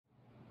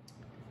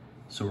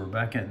So we're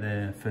back at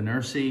the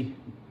Fnirsi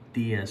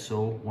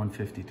DSO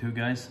 152,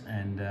 guys,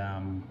 and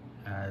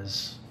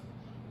as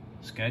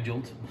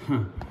scheduled,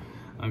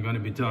 I'm going to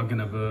be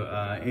talking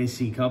about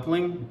AC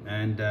coupling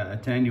and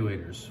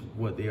attenuators,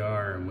 what they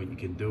are and what you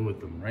can do with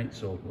them, right?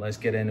 So let's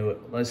get into it.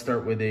 Let's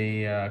start with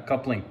a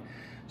coupling.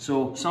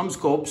 So some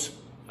scopes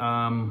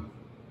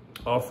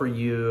offer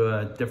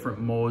you different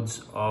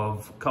modes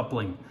of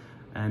coupling,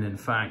 and in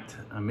fact,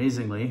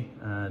 amazingly,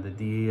 the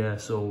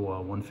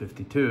DSO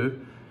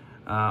 152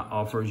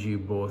 offers you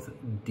both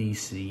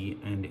DC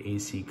and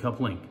AC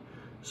coupling.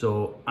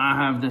 So I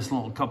have this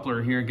little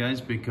coupler here,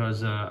 guys,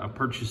 because I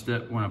purchased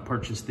it when I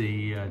purchased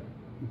the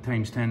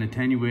 ×10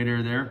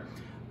 attenuator there,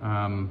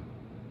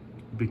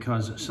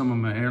 because some of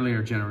my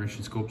earlier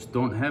generation scopes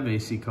don't have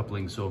AC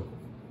coupling. So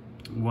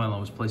while I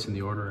was placing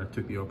the order, I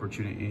took the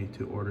opportunity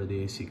to order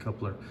the AC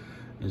coupler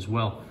as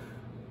well.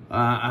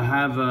 I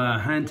have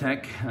a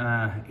Handtech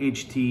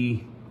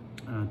HT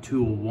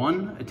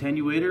 201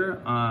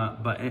 attenuator,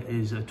 but it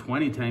is a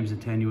 20 times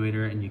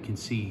attenuator, and you can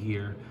see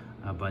here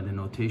by the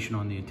notation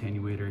on the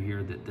attenuator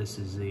here that this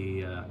is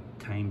a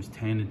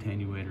 ×10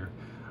 attenuator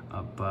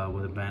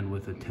with a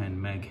bandwidth of 10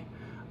 meg.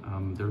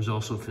 There's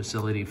also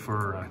facility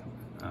for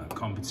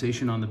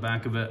compensation on the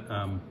back of it,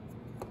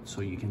 so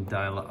you can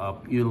dial it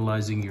up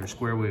utilizing your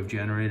square wave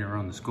generator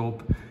on the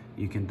scope.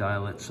 You can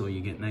dial it so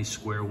you get nice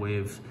square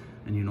wave,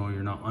 and you know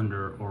you're not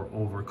under or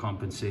over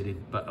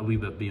compensated, but a wee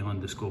bit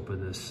beyond the scope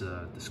of this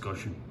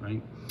discussion,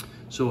 right?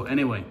 So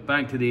anyway,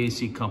 back to the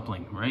AC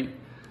coupling, right?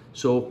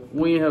 So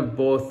we have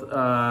both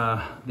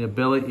the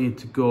ability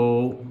to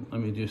go, let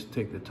me just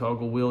take the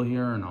toggle wheel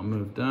here and I'll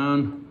move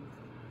down,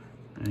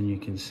 and you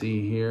can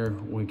see here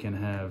we can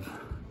have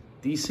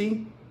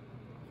DC.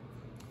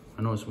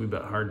 I know it's a wee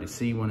bit hard to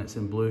see when it's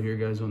in blue here,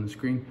 guys, on the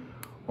screen.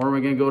 Or we're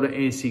gonna go to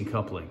AC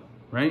coupling,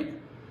 right?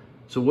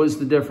 So what's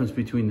the difference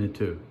between the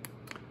two?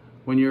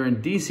 When you're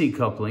in DC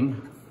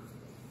coupling,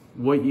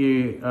 what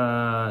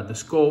the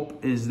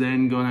scope is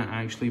then going to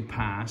actually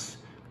pass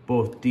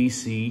both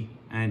DC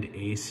and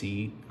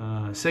AC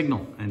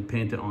signal and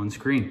paint it on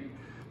screen.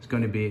 It's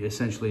going to be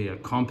essentially a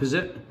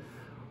composite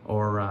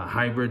or a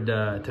hybrid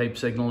type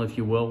signal, if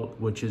you will,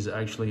 which is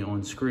actually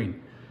on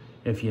screen.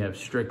 If you have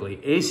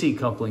strictly AC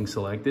coupling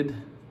selected,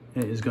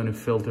 it is going to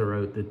filter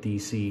out the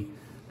DC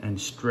and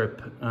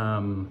strip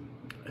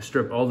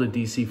all the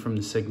DC from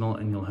the signal,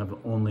 and you'll have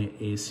only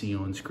AC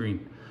on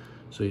screen.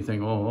 So you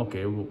think, oh,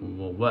 okay,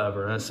 well,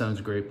 whatever, that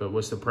sounds great, but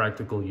what's the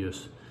practical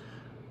use?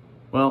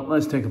 Well,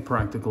 let's take a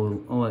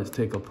practical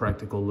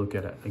look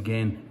at it.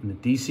 Again, in the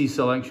DC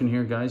selection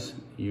here, guys,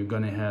 you're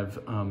going to have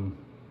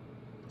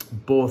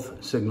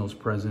both signals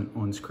present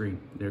on screen.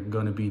 They're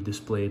going to be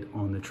displayed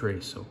on the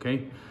trace,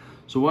 okay?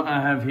 So what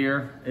I have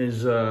here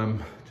is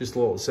just a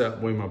little set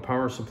with my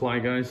power supply,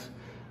 guys.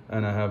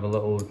 And I have a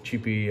little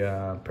cheapy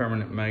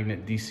permanent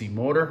magnet DC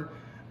motor.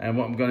 And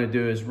what I'm going to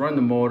do is run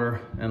the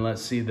motor, and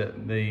let's see that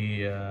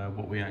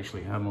what we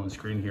actually have on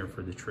screen here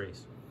for the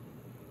trace.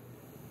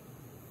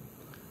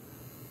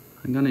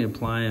 I'm going to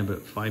apply about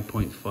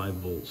 5.5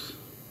 volts.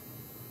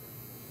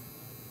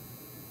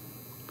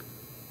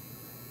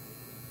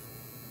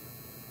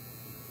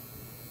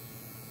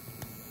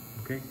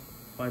 Okay,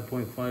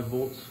 5.5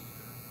 volts,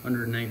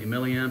 190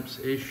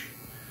 milliamps-ish.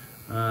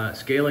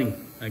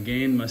 Scaling,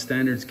 again, my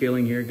standard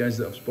scaling here, guys,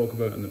 that I've spoke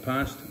about in the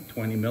past,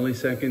 20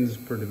 milliseconds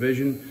per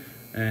division,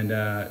 and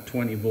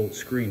 20 volt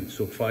screen.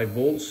 So 5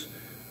 volts,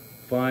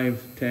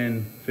 5,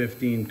 10,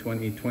 15,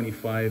 20,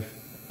 25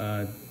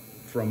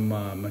 from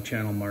my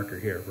channel marker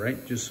here,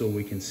 right? Just so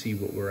we can see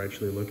what we're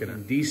actually looking at.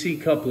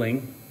 DC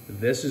coupling,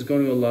 this is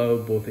going to allow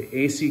both the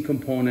AC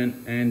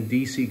component and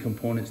DC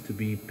components to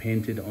be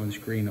painted on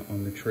screen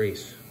on the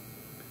trace.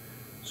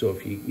 So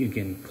if you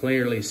can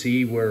clearly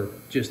see we're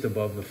just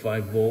above the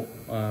 5 volt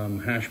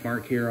hash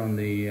mark here on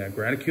the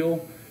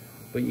graticule,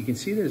 but you can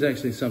see there's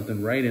actually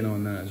something writing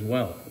on that as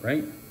well,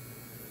 right?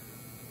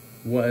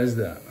 What is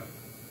that?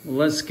 Well,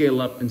 let's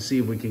scale up and see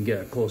if we can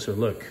get a closer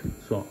look.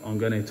 So I'm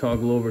going to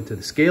toggle over to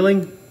the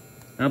scaling,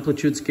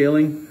 amplitude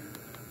scaling.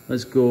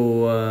 Let's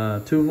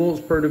go 2 volts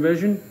per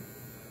division.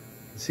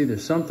 See,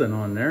 there's something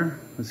on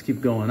there. Let's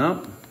keep going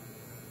up.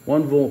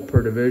 1 volt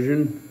per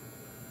division.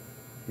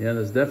 Yeah,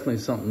 there's definitely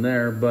something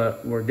there,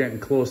 but we're getting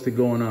close to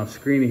going off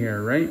screen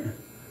here, right?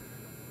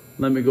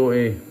 Let me go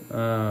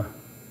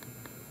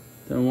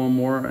then one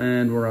more,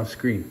 and we're off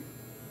screen.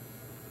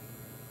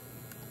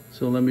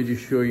 So let me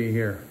just show you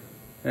here.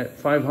 At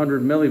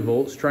 500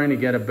 millivolts, trying to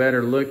get a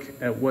better look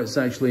at what's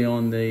actually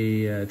on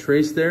the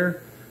trace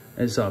there,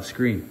 it's off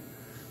screen.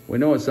 We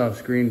know it's off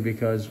screen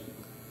because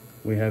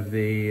we have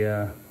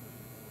the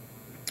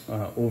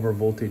over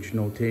voltage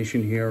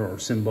notation here, or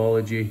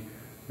symbology,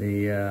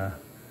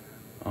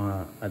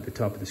 at the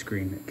top of the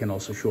screen. It can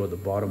also show at the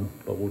bottom,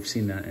 but we've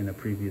seen that in a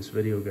previous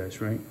video,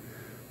 guys, right?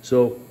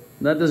 So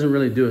that doesn't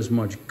really do us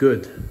much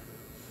good.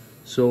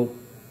 So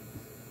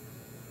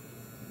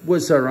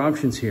what's our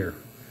options here?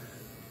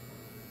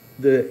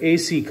 The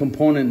AC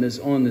component that's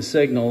on the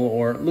signal,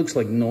 or it looks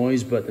like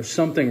noise, but there's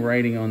something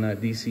writing on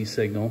that DC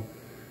signal,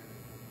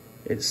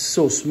 it's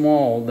so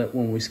small that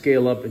when we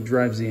scale up, it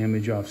drives the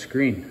image off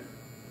screen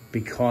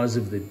because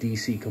of the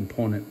DC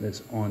component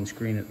that's on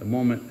screen at the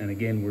moment. And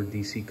again, we're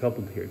DC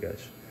coupled here,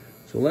 guys.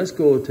 So let's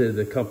go to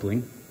the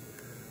coupling.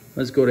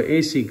 Let's go to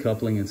AC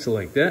coupling and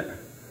select that and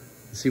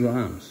see what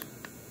happens.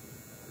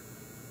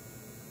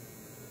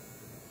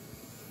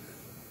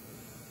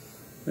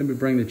 Maybe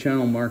bring the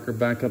channel marker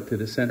back up to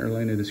the center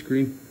line of the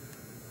screen.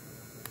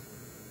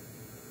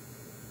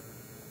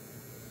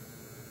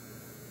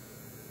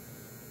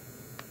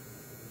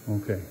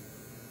 Okay,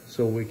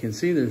 so we can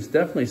see there's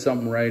definitely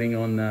something riding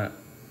on that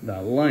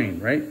line,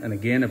 right? And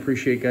again,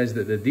 appreciate, guys,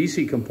 that the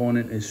DC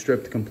component is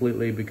stripped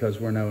completely because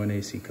we're now in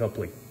AC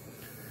coupling.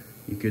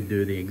 You could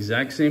do the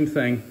exact same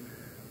thing,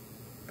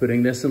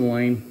 putting this in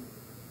line,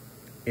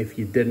 if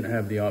you didn't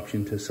have the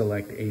option to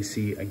select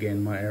AC.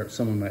 Again,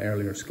 some of my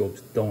earlier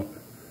scopes don't.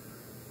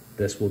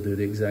 This will do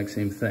the exact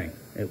same thing.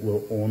 It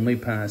will only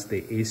pass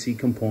the AC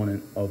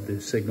component of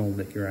the signal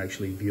that you're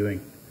actually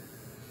viewing.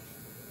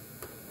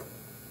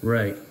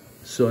 Right,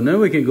 so now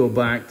we can go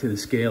back to the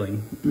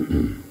scaling.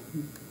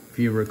 If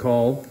you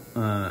recall,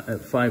 at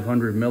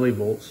 500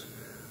 millivolts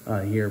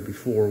here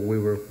before,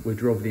 we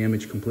drove the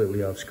image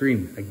completely off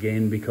screen.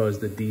 Again, because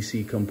the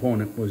DC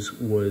component was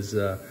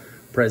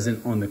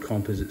present on the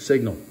composite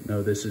signal.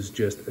 Now this is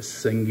just a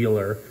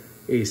singular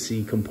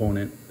AC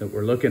component that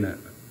we're looking at.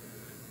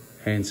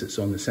 Hence, it's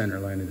on the center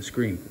line of the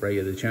screen, right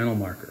at the channel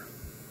marker.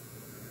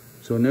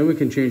 So now we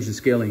can change the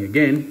scaling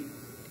again.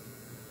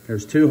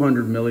 There's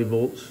 200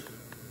 millivolts,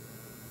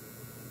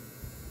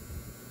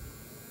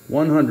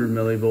 100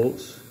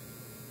 millivolts,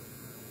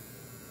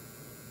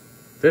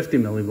 50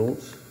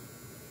 millivolts.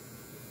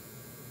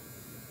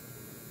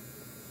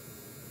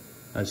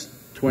 That's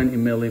 20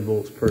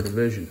 millivolts per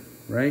division,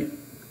 right?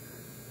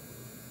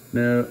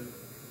 Now,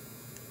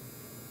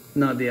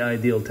 not the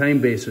ideal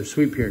time base or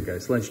sweep here,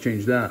 guys. Let's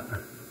change that.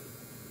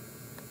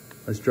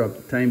 Let's drop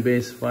the time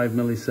base, 5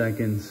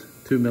 milliseconds,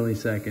 2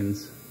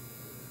 milliseconds.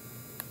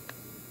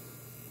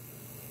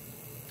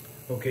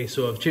 Okay,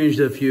 so I've changed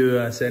a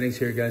few settings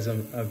here, guys.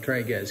 I've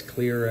tried to get as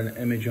clear an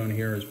image on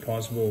here as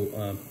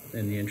possible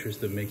in the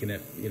interest of making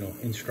it,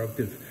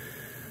 instructive.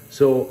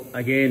 So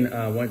again,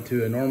 I went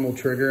to a normal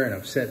trigger and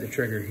I've set the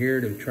trigger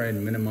here to try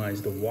and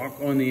minimize the walk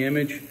on the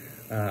image.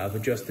 I've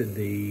adjusted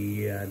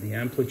the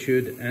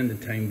amplitude and the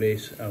time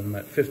base. I'm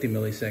at 50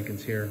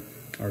 milliseconds here,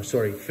 or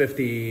sorry,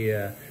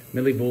 50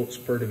 millivolts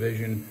per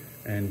division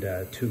and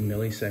 2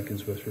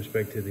 milliseconds with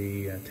respect to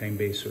the time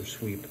base or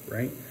sweep,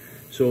 right?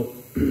 So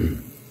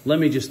let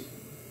me just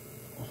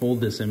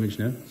hold this image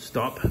now,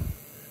 stop,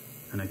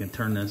 and I can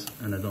turn this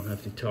and I don't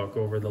have to talk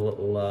over the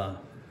little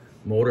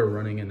motor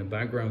running in the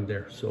background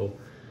there. So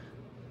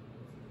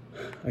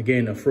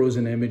again, a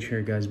frozen image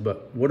here, guys,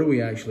 but what are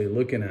we actually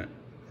looking at?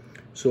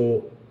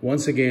 So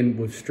once again,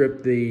 we've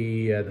stripped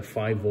the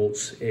 5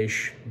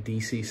 volts-ish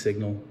DC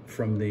signal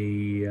from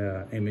the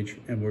image,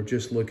 and we're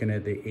just looking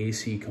at the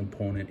AC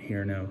component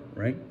here now,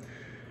 right?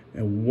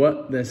 And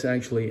what this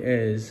actually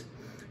is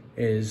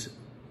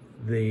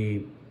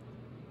the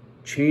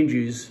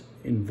changes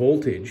in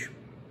voltage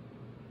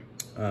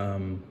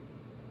that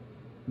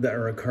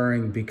are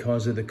occurring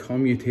because of the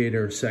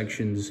commutator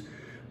sections,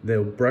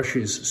 the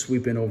brushes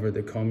sweeping over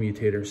the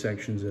commutator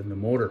sections in the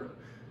motor.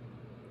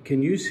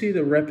 Can you see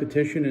the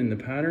repetition in the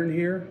pattern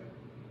here?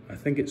 I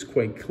think it's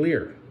quite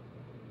clear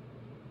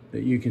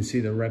that you can see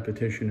the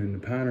repetition in the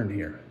pattern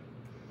here.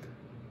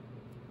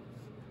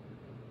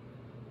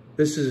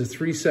 This is a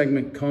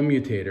 3-segment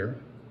commutator,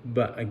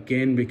 but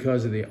again,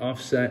 because of the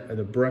offset of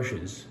the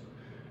brushes,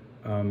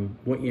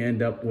 what you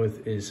end up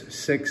with is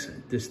 6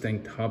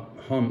 distinct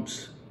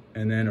humps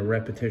and then a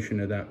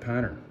repetition of that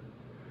pattern.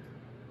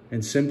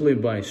 And simply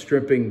by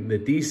stripping the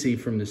DC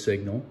from the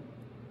signal,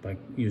 by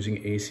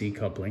using AC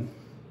coupling,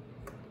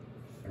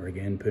 or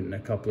again, putting a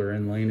coupler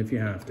in line if you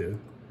have to,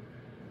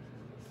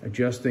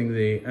 adjusting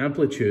the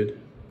amplitude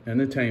and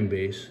the time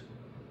base,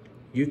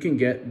 you can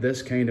get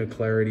this kind of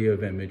clarity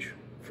of image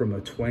from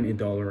a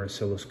 $20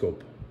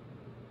 oscilloscope.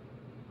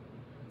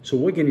 So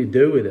what can you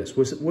do with this?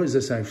 What is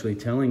this actually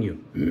telling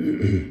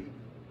you?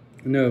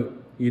 Now,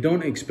 you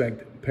don't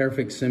expect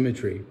perfect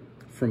symmetry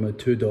from a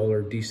 $2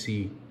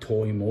 DC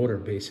toy motor,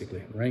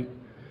 basically, right?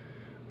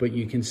 But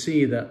you can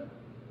see that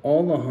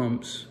all the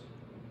humps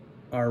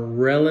are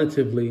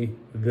relatively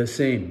the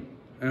same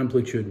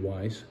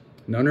amplitude-wise.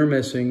 None are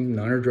missing,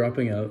 none are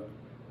dropping out,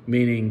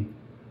 meaning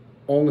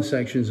all the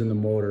sections in the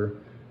motor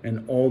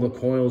and all the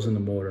coils in the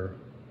motor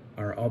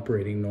are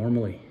operating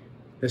normally.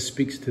 This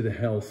speaks to the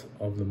health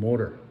of the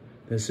motor.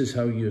 This is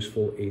how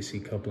useful AC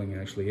coupling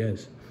actually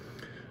is.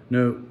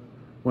 Now,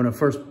 when I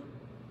first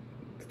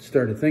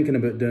started thinking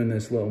about doing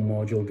this little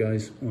module,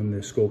 guys, on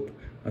the scope,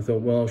 I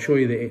thought, well, I'll show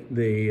you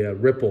the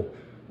ripple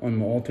on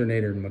my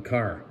alternator in my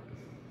car.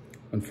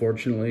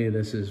 Unfortunately,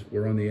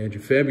 we're on the edge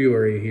of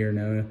February here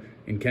now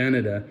in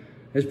Canada.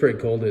 It's pretty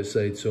cold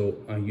outside, so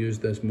I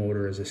used this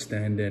motor as a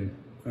stand-in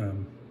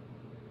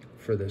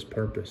for this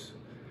purpose.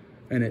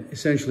 And it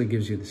essentially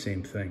gives you the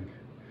same thing.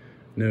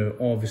 Now,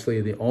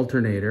 obviously, the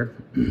alternator,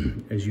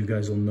 as you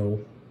guys will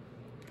know,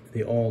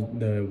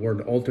 The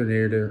word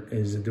alternator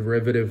is a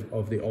derivative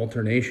of the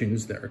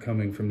alternations that are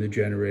coming from the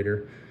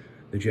generator.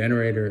 The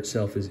generator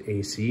itself is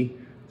AC,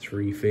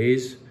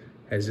 3-phase,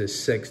 has a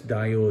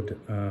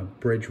 6-diode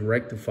bridge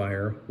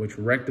rectifier, which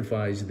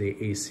rectifies the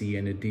AC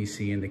and the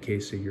DC in the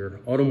case of your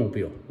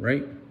automobile,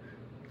 right?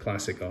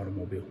 Classic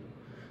automobile,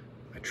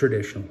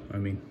 traditional, I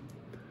mean.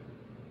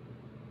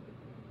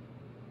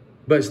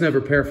 But it's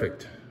never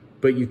perfect,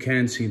 but you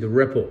can see the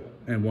ripple.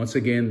 And once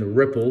again, the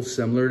ripple,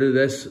 similar to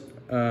this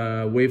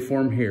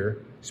waveform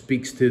here,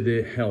 speaks to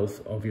the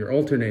health of your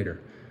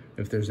alternator.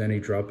 If there's any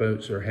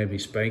dropouts or heavy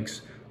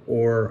spikes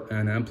or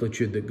an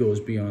amplitude that goes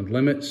beyond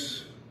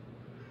limits,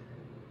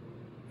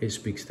 it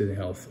speaks to the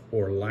health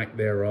or lack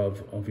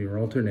thereof of your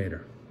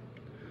alternator.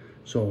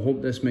 So I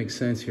hope this makes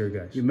sense here,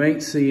 guys. You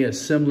might see a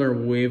similar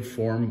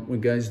waveform when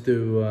guys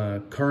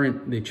do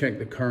current, they check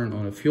the current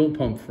on a fuel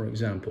pump, for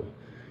example.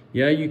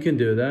 Yeah, you can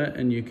do that,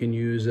 and you can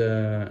use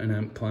an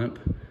amp clamp,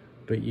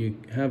 but you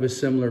have a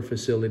similar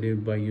facility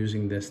by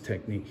using this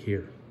technique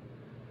here.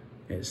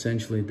 It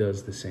essentially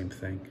does the same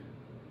thing,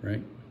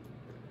 right?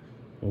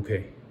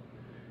 Okay,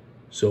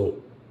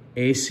 so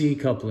AC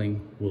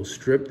coupling will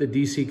strip the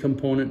DC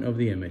component of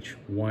the image.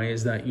 Why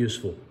is that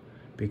useful?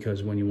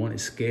 Because when you want to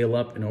scale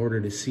up in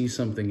order to see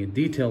something in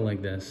detail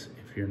like this,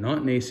 if you're not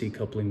in AC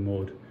coupling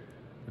mode,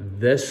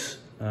 this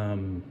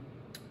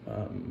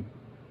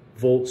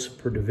volts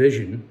per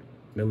division,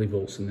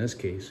 millivolts in this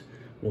case,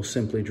 will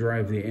simply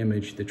drive the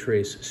image, the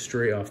trace,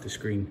 straight off the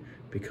screen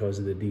because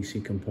of the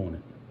DC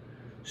component.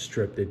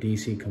 Strip the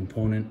DC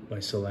component by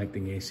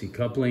selecting AC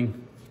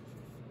coupling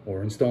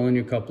or installing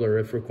your coupler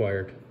if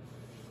required,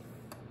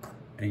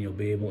 and you'll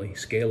be able to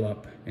scale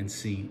up and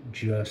see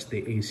just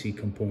the AC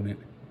component.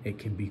 It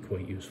can be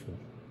quite useful.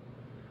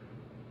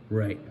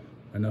 Right,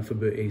 enough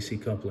about AC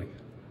coupling.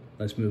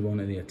 Let's move on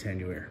to the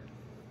attenuator.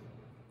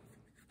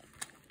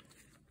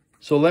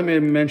 So let me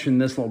mention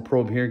this little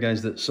probe here,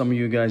 guys, that some of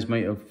you guys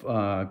might have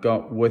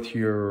got with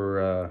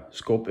your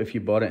scope if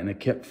you bought it in a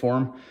kit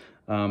form.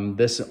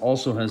 This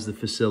also has the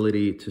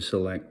facility to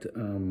select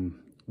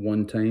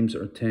 1 times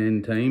or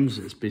 10 times.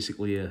 It's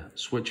basically a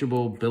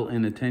switchable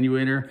built-in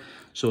attenuator.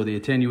 So the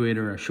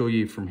attenuator I show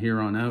you from here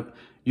on out,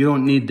 you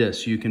don't need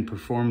this. You can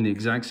perform the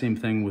exact same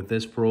thing with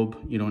this probe.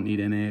 You don't need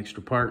any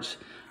extra parts.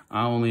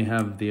 I only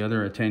have the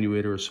other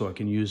attenuator so I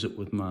can use it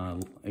with my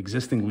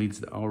existing leads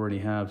that I already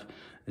have.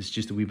 It's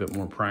just a wee bit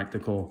more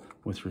practical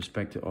with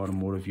respect to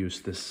automotive use.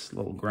 This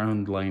little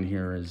ground line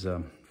here is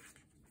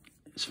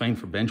it's fine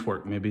for bench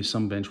work, maybe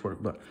some bench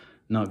work, but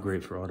not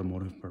great for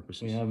automotive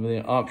purposes. We have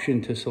the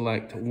option to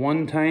select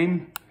 1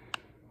 time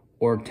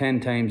or 10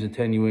 times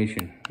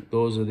attenuation.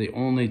 Those are the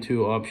only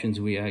 2 options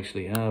we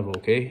actually have,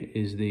 okay?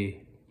 Is the,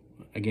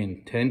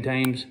 again, 10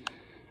 times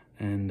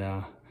and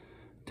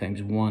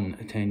times 1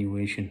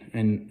 attenuation.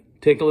 And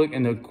take a look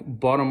in the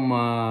bottom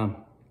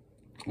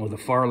or the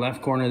far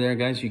left corner there,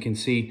 guys. You can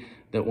see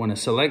that when I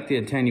select the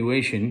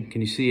attenuation,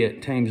 can you see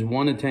it times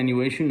 1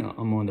 attenuation?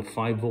 I'm on the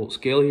 5-volt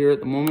scale here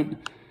at the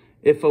moment.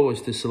 If I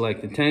was to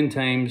select the 10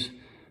 times,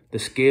 the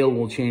scale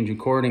will change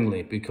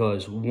accordingly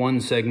because 1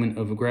 segment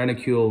of a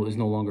graticule is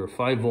no longer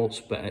 5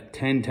 volts, but at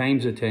 10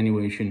 times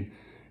attenuation,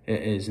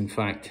 it is in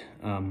fact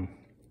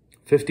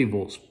 50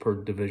 volts per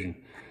division.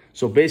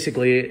 So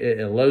basically,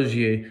 it allows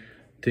you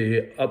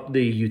to up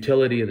the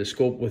utility of the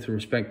scope with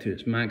respect to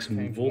its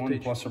maximum voltage.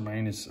 1 plus or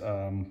minus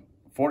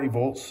 40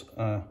 volts,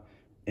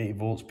 80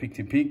 volts peak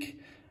to peak.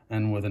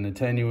 And with an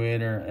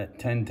attenuator at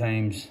 10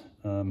 times,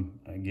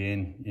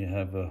 again, you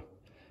have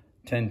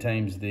 10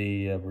 times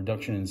the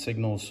reduction in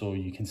signal. So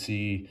you can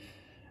see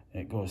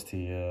it goes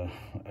to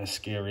a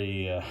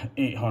scary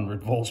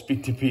 800 volts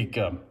peak to peak.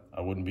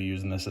 I wouldn't be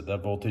using this at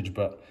that voltage,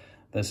 but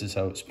this is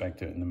how it's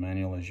spec'd out in the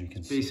manual, as you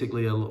can see.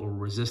 Basically a little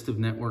resistive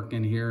network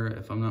in here,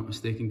 if I'm not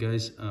mistaken,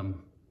 guys.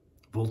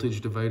 Voltage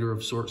divider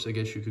of sorts, I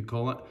guess you could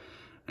call it.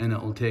 And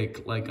it'll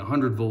take like a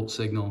 100-volt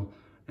signal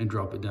and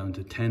drop it down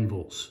to 10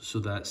 volts. So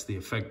that's the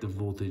effective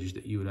voltage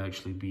that you would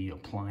actually be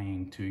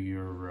applying to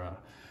your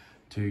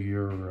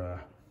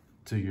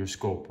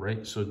scope,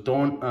 right? So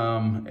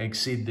don't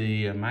exceed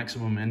the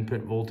maximum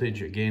input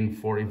voltage. Again,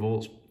 40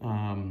 volts.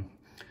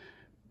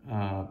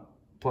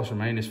 Plus or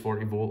minus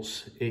 40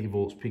 volts, 80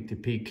 volts peak to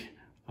peak,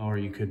 or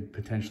you could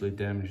potentially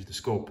damage the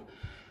scope.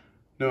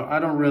 Now,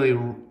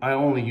 I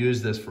only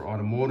use this for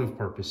automotive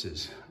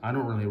purposes. I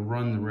don't really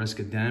run the risk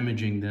of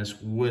damaging this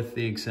with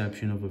the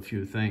exception of a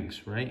few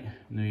things, right?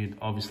 Now, you'd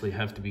obviously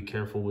have to be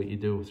careful what you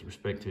do with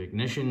respect to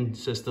ignition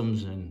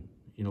systems and,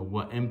 you know,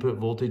 what input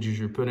voltages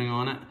you're putting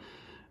on it,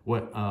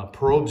 what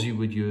probes you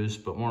would use,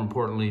 but more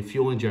importantly,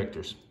 fuel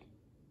injectors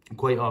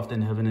quite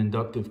often have an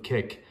inductive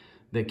kick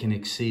that can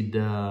exceed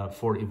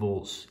 40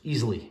 volts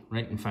easily,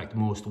 right? In fact,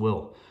 most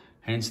will.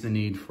 Hence the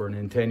need for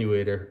an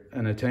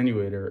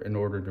attenuator in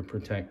order to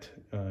protect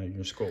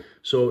your scope.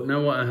 So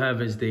now what I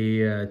have is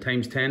the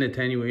times 10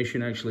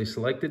 attenuation actually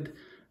selected.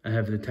 I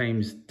have the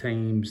times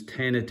 10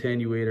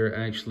 attenuator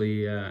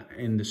actually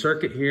in the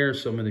circuit here.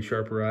 Some of the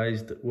sharper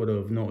eyes would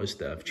have noticed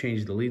that I've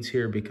changed the leads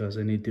here because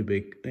I need to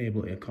be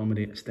able to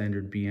accommodate a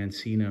standard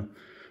BNC now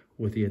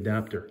with the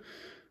adapter.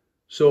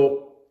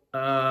 So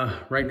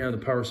right now the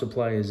power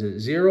supply is at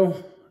 0.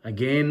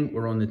 Again,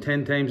 we're on the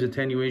 10 times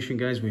attenuation,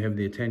 guys. We have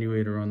the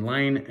attenuator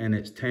online, and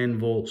it's 10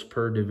 volts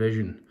per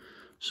division.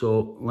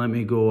 So let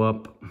me go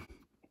up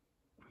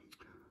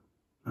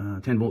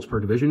 10 volts per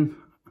division.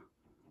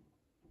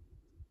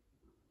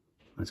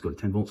 Let's go to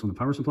 10 volts on the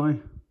power supply.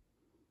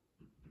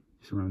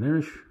 Just around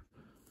there-ish.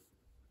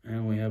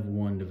 And we have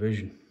 1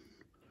 division.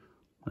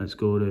 Let's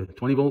go to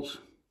 20 volts.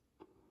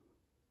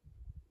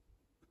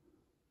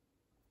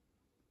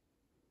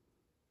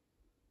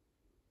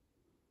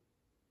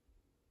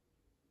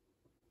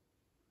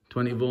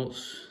 $20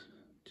 volts,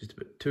 just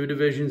about 2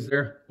 divisions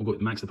there. We'll go to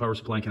the max the power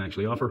supply can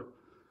actually offer.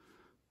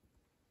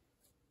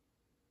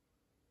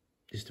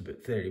 Just about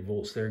 30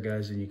 volts there,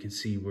 guys, and you can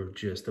see we're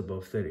just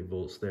above 30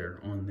 volts there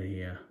on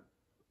the,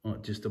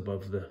 just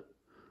above the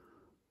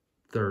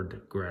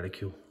 3rd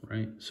graticule,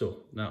 right? So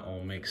that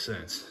all makes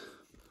sense.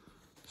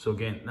 So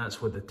again,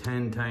 that's what the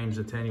 10 times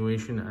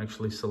attenuation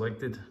actually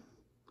selected.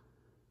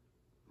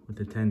 With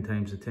the 10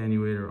 times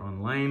attenuator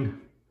online,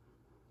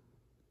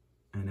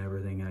 and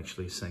everything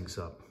actually syncs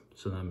up.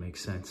 So that makes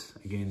sense.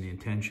 Again, the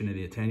intention of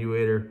the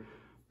attenuator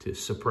to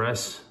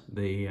suppress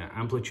the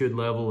amplitude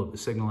level of the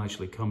signal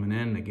actually coming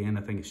in. Again,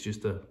 I think it's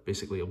just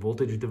basically a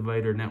voltage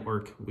divider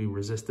network,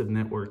 resistive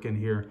network in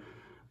here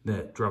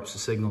that drops the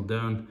signal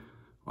down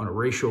on a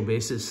ratio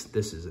basis.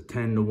 This is a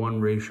 10-to-1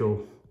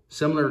 ratio,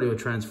 similar to a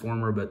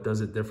transformer, but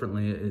does it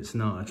differently. It's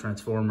not a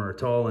transformer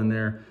at all in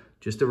there,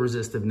 just a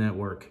resistive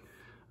network,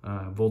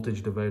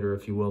 voltage divider,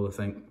 if you will. I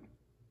think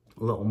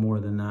a little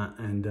more than that.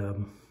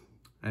 And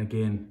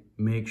again,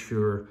 make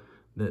sure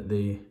that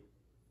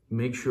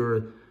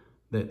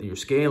you're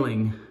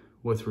scaling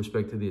with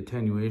respect to the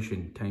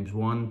attenuation. Times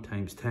 1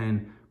 times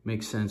 10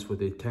 makes sense with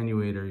the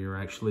attenuator you're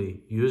actually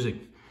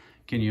using.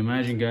 Can you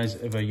imagine, guys,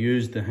 if I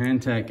used the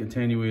Hantac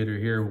attenuator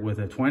here with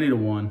a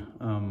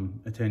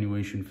 20-to-1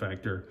 attenuation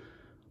factor?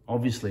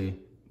 Obviously,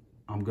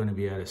 I'm going to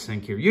be out of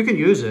sync here. You can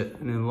use it,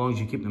 and as long as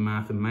you keep the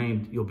math in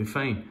mind, you'll be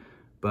fine.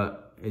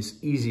 But it's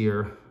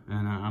easier,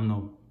 and I'm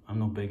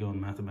no big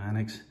on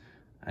mathematics.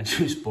 I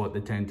just bought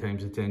the 10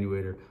 times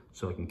attenuator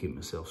so I can keep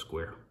myself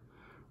square.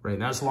 Right,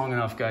 that's long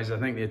enough, guys. I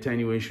think the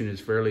attenuation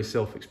is fairly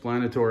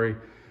self-explanatory.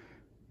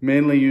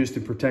 Mainly used to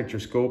protect your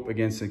scope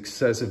against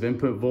excessive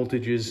input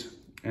voltages,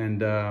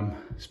 and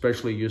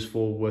especially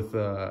useful with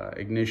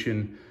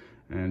ignition.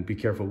 And be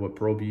careful what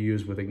probe you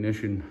use with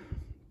ignition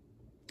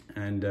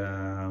and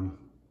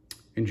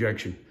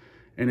injection.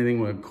 Anything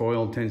with a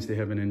coil tends to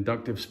have an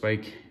inductive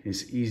spike.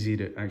 It's easy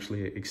to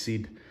actually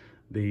exceed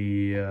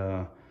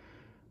the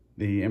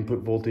input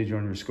voltage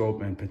on your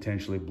scope and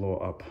potentially blow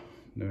up.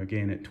 Now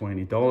again, at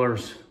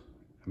 $20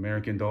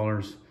 American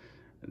dollars,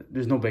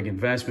 there's no big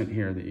investment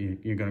here that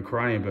you're going to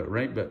cry about,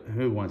 right? But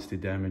who wants to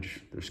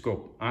damage their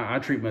scope? I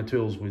treat my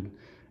tools with,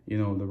 you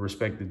know, the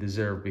respect they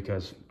deserve,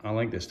 because I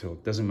like this tool.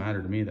 It doesn't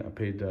matter to me that I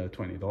paid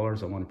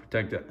 $20. I want to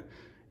protect it,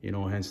 you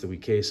know, hence the wee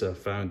case I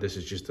found. This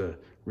is just a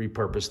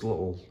repurposed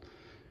little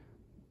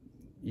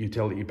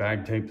utility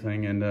bag type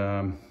thing. And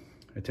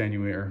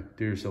attenuator,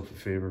 do yourself a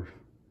favor,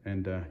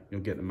 and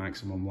you'll get the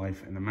maximum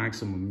life and the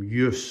maximum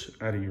use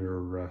out of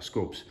your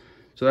scopes.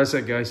 So that's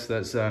it, guys.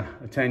 That's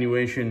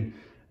attenuation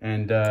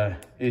and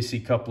AC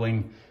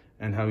coupling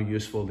and how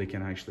useful they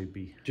can actually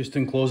be. Just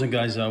in closing,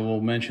 guys, I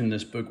will mention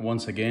this book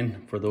once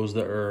again for those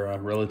that are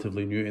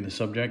relatively new to the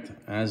subject,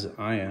 as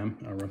I am.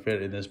 I refer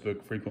to this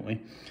book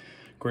frequently.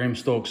 Graham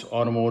Stokes'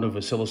 Automotive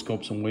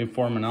Oscilloscopes and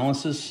Waveform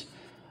Analysis.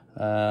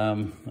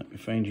 Let me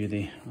find you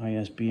the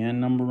ISBN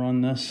number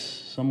on this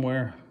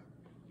somewhere.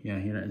 Yeah,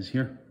 here it is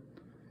here.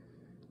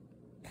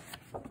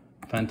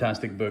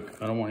 Fantastic book.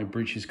 I don't want to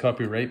breach his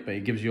copyright, but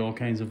it gives you all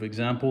kinds of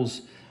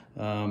examples,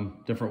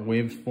 different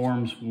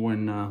waveforms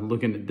when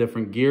looking at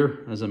different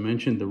gear. As I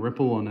mentioned, the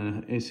ripple on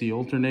an AC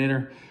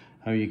alternator,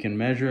 how you can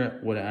measure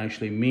it, what it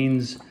actually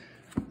means.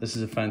 This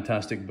is a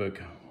fantastic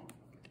book.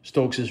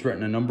 Stokes has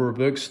written a number of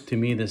books. To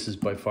me, this is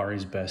by far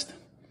his best.